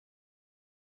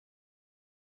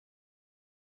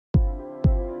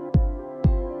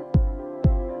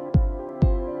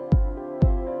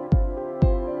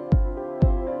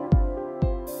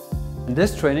In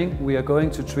this training, we are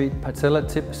going to treat Patella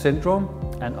tip syndrome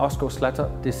and Osgood Schlatter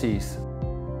disease.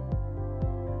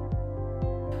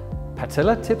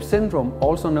 Patella tip syndrome,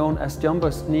 also known as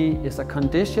jumper's knee, is a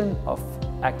condition of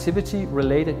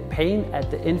activity-related pain at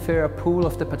the inferior pool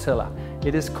of the patella.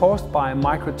 It is caused by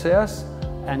micro tears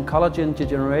and collagen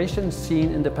degeneration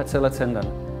seen in the patella tendon.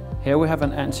 Here we have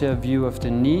an anterior view of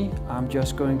the knee. I'm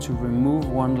just going to remove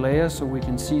one layer so we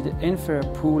can see the inferior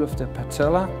pool of the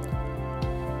patella.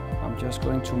 I'm just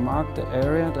going to mark the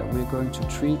area that we're going to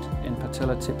treat in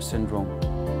patella tip syndrome.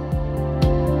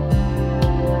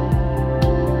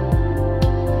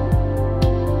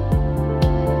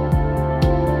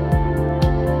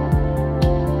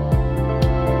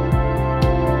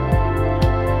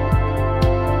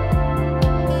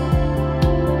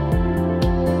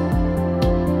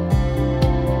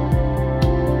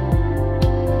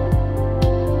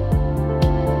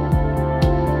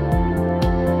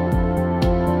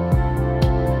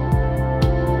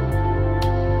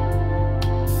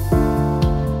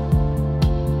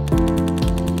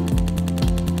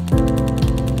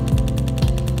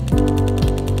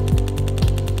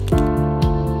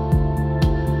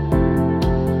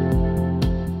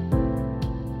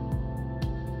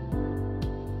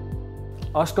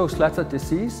 Osgood Schlatter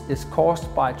disease is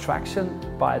caused by traction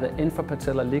by the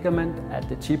infrapatellar ligament at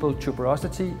the tibial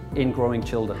tuberosity in growing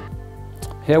children.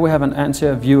 Here we have an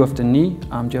anterior view of the knee.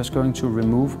 I'm just going to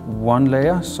remove one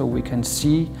layer so we can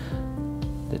see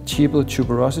the tibial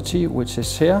tuberosity, which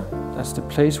is here. That's the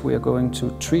place we are going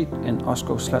to treat in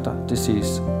Osgood Schlatter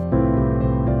disease.